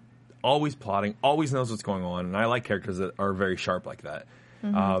just always plotting, always knows what's going on, and I like characters that are very sharp like that.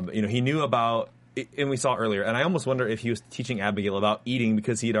 He knew about, and we saw earlier, and I almost wonder if he was teaching Abigail about eating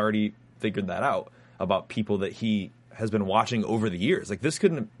because he had already figured that out about people that he has been watching over the years. Like, this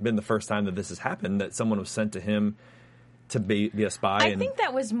couldn't have been the first time that this has happened, that someone was sent to him to be a spy. I think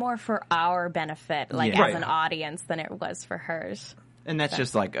that was more for our benefit, like Yeah. as an audience, than it was for hers. And that's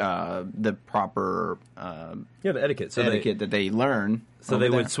just like the proper the etiquette. So etiquette that they learn. So over they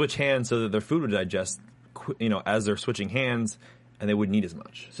there. would switch hands so that their food would digest, as they're switching hands, and they wouldn't eat as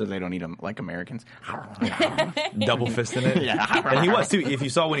much. So they don't eat them like Americans. Double fisting it. Yeah. And he was, too. If you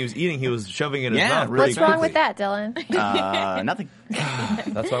saw when he was eating, he was shoving it in his Yeah, mouth. really What's wrong quickly. with that, Dylan? Nothing.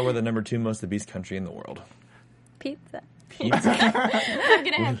 That's why we're the number 2 most obese country in the world. Pizza. I'm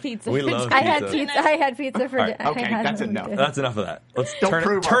gonna have pizza. We for love dinner. I had pizza. I had pizza for dinner. okay, that's enough. That's enough of that. Let's Don't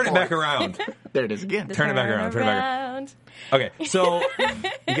prove turn our it back point. around. There it is again. Turn it back around. Turn it back around. Okay, so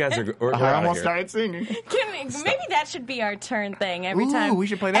you guys are. We're I outta almost here. started singing. Maybe that should be our turn thing. Every Ooh, time we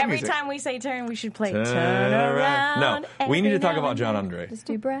should play that Every music. time we say turn, we should play Turn turn around. No, we need to every talk now about and John then. Andre. Just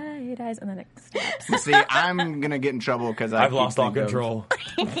do bright eyes, and then it stops. See, I'm gonna get in trouble because I've lost all control.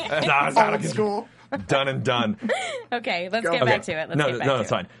 Nah, it's out of Old school. Done and done. Okay, let's Go. get back to it. Let's no, get back no, to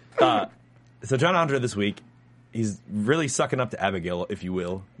it's it. fine. So John Andre this week, he's really sucking up to Abigail, if you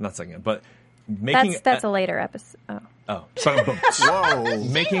will. Not sucking up, but making That's a later episode. Oh. Whoa.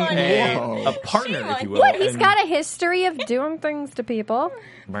 making Shame a partner, if you will. What? He's and- got a history of doing things to people,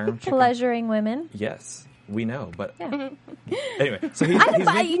 pleasuring women. Yes, we know, but Yeah. anyway. So he's But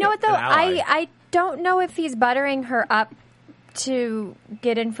making you know what though? an ally. I don't know if he's buttering her up to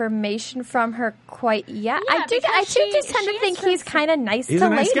get information from her quite yet. Yeah, I do because just tend to she think has he's kind of nice He's to a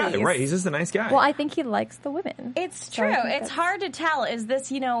nice ladies. guy, right? He's just a nice guy. Well, I think he likes the women. It's So I true. think It's that's- hard to tell. Is this,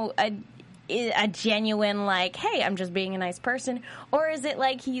 a genuine, like, hey, I'm just being a nice person? Or is it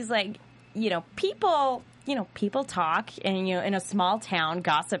like he's like, people talk, and, in a small town,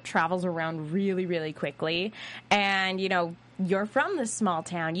 gossip travels around really, really quickly. And, you're from this small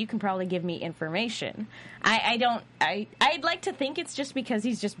town. You can probably give me information. I'd like to think it's just because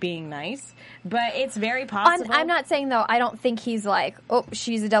he's just being nice, but it's very possible. I'm not saying, though, I don't think he's like, oh,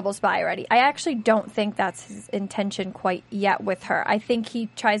 she's a double spy already. I actually don't think that's his intention quite yet with her. I think he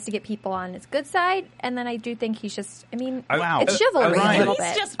tries to get people on his good side, and then I do think he's just, Wow. it's chivalry Ryan, a little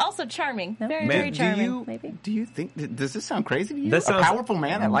He's bit. just also charming. Very, Man, very charming. maybe. Do you think? Does this sound crazy to you? This sounds- a powerful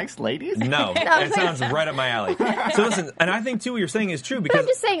man that likes ladies? no, it sounds right up my alley. So listen, and I think too what you're saying is true But because I'm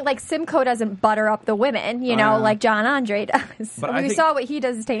just saying, like, Simcoe doesn't butter up the women, like John Andre does. But I We think- saw what he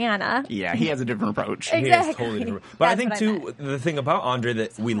does to Anna. Yeah, he has a different approach. He is Exactly. totally different. But I That's think what too the thing about Andre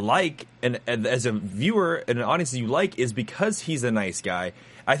that we like, and as a viewer and an audience that you like, is because he's a nice guy.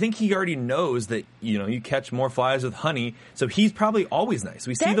 I think he already knows that you catch more flies with honey, so he's probably always nice.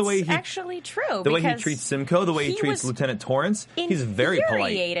 We see That's the way he actually true. the way he because treats Simcoe, the way he treats was Lieutenant Torrance. He's very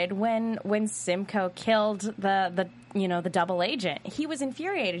polite. infuriated when Simcoe killed the double agent. He was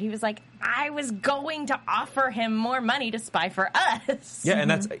infuriated. He was like, I was going to offer him more money to spy for us. Yeah, and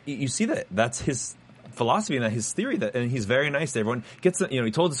that's you see that's his philosophy and his theory and he's very nice to everyone.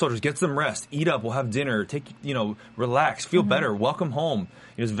 He told the soldiers, get some rest, eat up, we'll have dinner, relax, feel better, welcome home.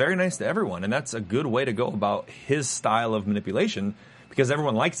 He was very nice to everyone, and that's a good way to go about his style of manipulation because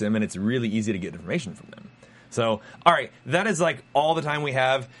everyone likes him and it's really easy to get information from them. So, all right, that is like all the time we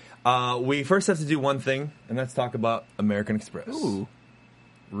have. We first have to do one thing, and that's talk about American Express. Ooh.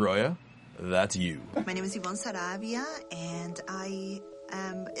 Roya, that's you. My name is Yvonne Saravia, and I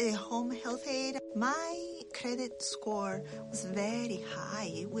am a home health aide. My credit score was very high.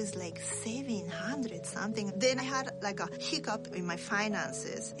 It was like 700 something. Then I had like a hiccup in my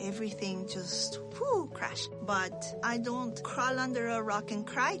finances. Everything just crashed. But I don't crawl under a rock and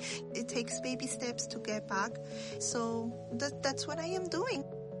cry. It takes baby steps to get back. So that's what I am doing.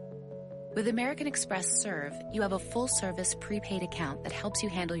 With American Express Serve, you have a full-service prepaid account that helps you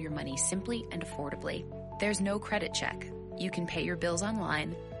handle your money simply and affordably. There's no credit check. You can pay your bills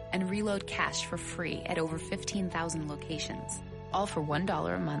online and reload cash for free at over 15,000 locations, all for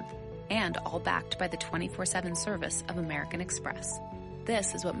 $1 a month. And all backed by the 24/7 service of American Express.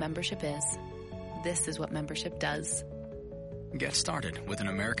 This is what membership is. This is what membership does. Get started with an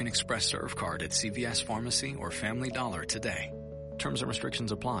American Express Serve card at CVS Pharmacy or Family Dollar today. Terms and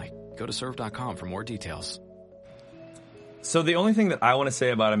restrictions apply. Go to serve.com for more details. So the only thing that I want to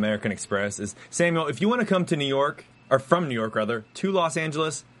say about American Express is, Samuel, if you want to come to New York, or from New York rather, to Los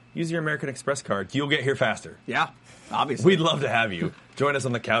Angeles, use your American Express card. You'll get here faster. Yeah, obviously. We'd love to have you. Join us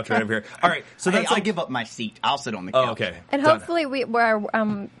on the couch right over here. All right, so that's I'll give up my seat. I'll sit on the couch. Oh, okay. And hopefully we're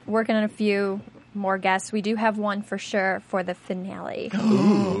working on a few more guests. We do have one for sure for the finale.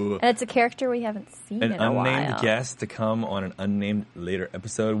 Ooh. And it's a character we haven't seen in a while. An unnamed guest to come on an unnamed later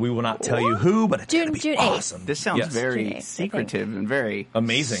episode. We will not tell you who, but it's going to be awesome. This sounds very secretive and very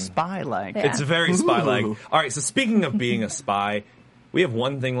amazing. Spy-like. Yeah. It's very spy-like. All right, so speaking of being a spy, we have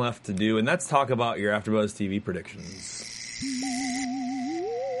one thing left to do, and that's talk about your AfterBuzz TV predictions.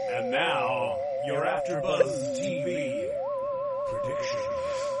 And now, your AfterBuzz TV predictions.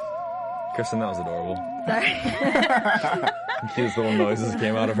 Kristen, that was adorable. Sorry. Cutest little noises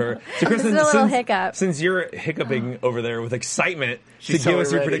came out of her. So, Kristen, Just a little hiccup. Since you're hiccuping over there with excitement to give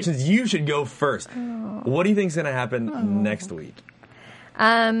us your predictions, you should go first. Oh. What do you think is going to happen next week?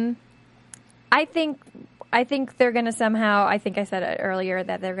 I think they're going to somehow. I think I said it earlier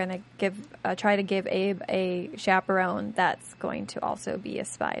that they're going to try to give Abe a chaperone that's going to also be a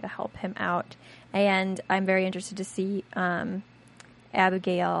spy to help him out. And I'm very interested to see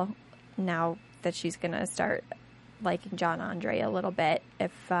Abigail, now that she's going to start liking John Andre a little bit,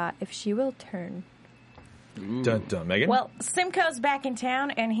 if she will turn. Dun, dun. Megan? Well, Simcoe's back in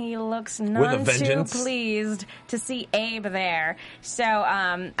town, and he looks none too pleased to see Abe there. So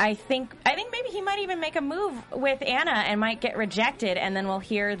I think maybe he might even make a move with Anna and might get rejected, and then we'll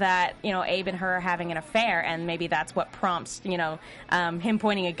hear that Abe and her are having an affair, and maybe that's what prompts him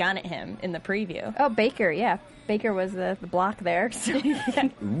pointing a gun at him in the preview. Oh, Baker, yeah. Baker was the block there. So.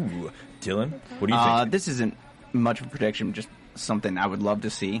 Ooh. Dylan, what do you think? This isn't much of a prediction, just something I would love to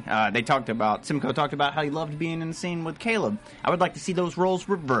see. Simcoe talked about how he loved being in the scene with Caleb. I would like to see those roles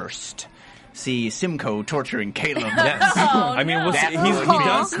reversed. See Simcoe torturing Caleb. Yes. I mean, we'll see. He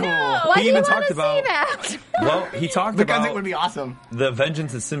does. Cool. Why he do even you talked about that? Well, he talked because about it would be awesome. The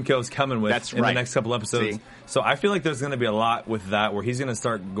vengeance that Simcoe's coming with in the next couple episodes. See? So I feel like there's going to be a lot with that where he's going to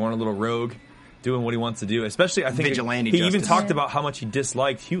start going a little rogue, doing what he wants to do. Especially, I think Vigilante he justice. even talked about how much he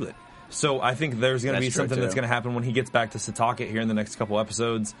disliked Hewlett. So I think there's going to be something that's going to happen when he gets back to Setauket here in the next couple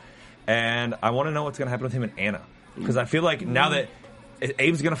episodes. And I want to know what's going to happen with him and Anna. Because I feel like now that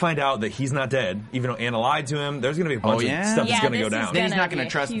Abe's going to find out that he's not dead, even though Anna lied to him, there's going to be a bunch of stuff that's going to go down. Then he's not going to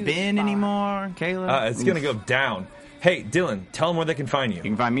trust Ben anymore, Caleb. It's going to go down. Hey, Dylan, tell them where they can find you. You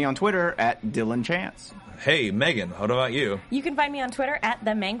can find me on Twitter at Dylan Chance. Hey, Megan, what about you? You can find me on Twitter at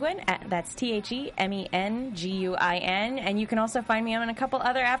TheMenguin. That's TheMenguin. And you can also find me on a couple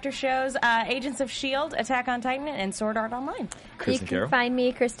other after shows, Agents of S.H.I.E.L.D., Attack on Titan, and Sword Art Online. You can find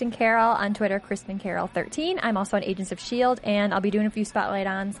me, Kristen Carroll, on Twitter, KristenCarroll13. I'm also on Agents of S.H.I.E.L.D., and I'll be doing a few Spotlight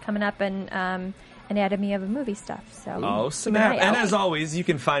Ons coming up and Anatomy of a Movie stuff. So snap. And as always, you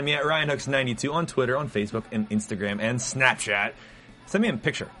can find me at RyanHooks92 on Twitter, on Facebook, and Instagram, and Snapchat. Send me a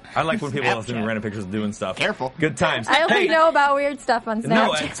picture. I like when people send me random pictures of doing stuff. Careful. Good times. I only know about weird stuff on Snapchat.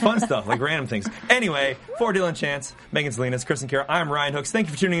 No, it's fun stuff, like random things. Anyway, for Dylan Chance, Megan Salinas, Kristen Carroll, I'm Ryan Hooks. Thank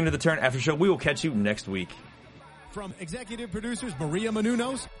you for tuning into the Turn After Show. We will catch you next week. From executive producers Maria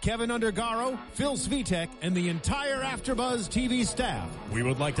Menounos, Kevin Undergaro, Phil Svitek, and the entire AfterBuzz TV staff, we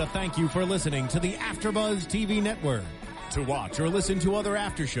would like to thank you for listening to the AfterBuzz TV network. To watch or listen to other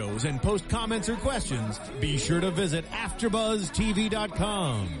after shows and post comments or questions, be sure to visit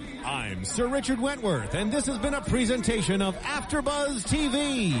AfterBuzzTV.com. I'm Sir Richard Wentworth, and this has been a presentation of AfterBuzz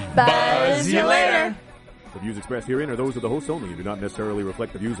TV. Buzz you later. The views expressed herein are those of the hosts only and do not necessarily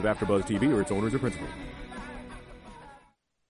reflect the views of AfterBuzz TV or its owners or principals.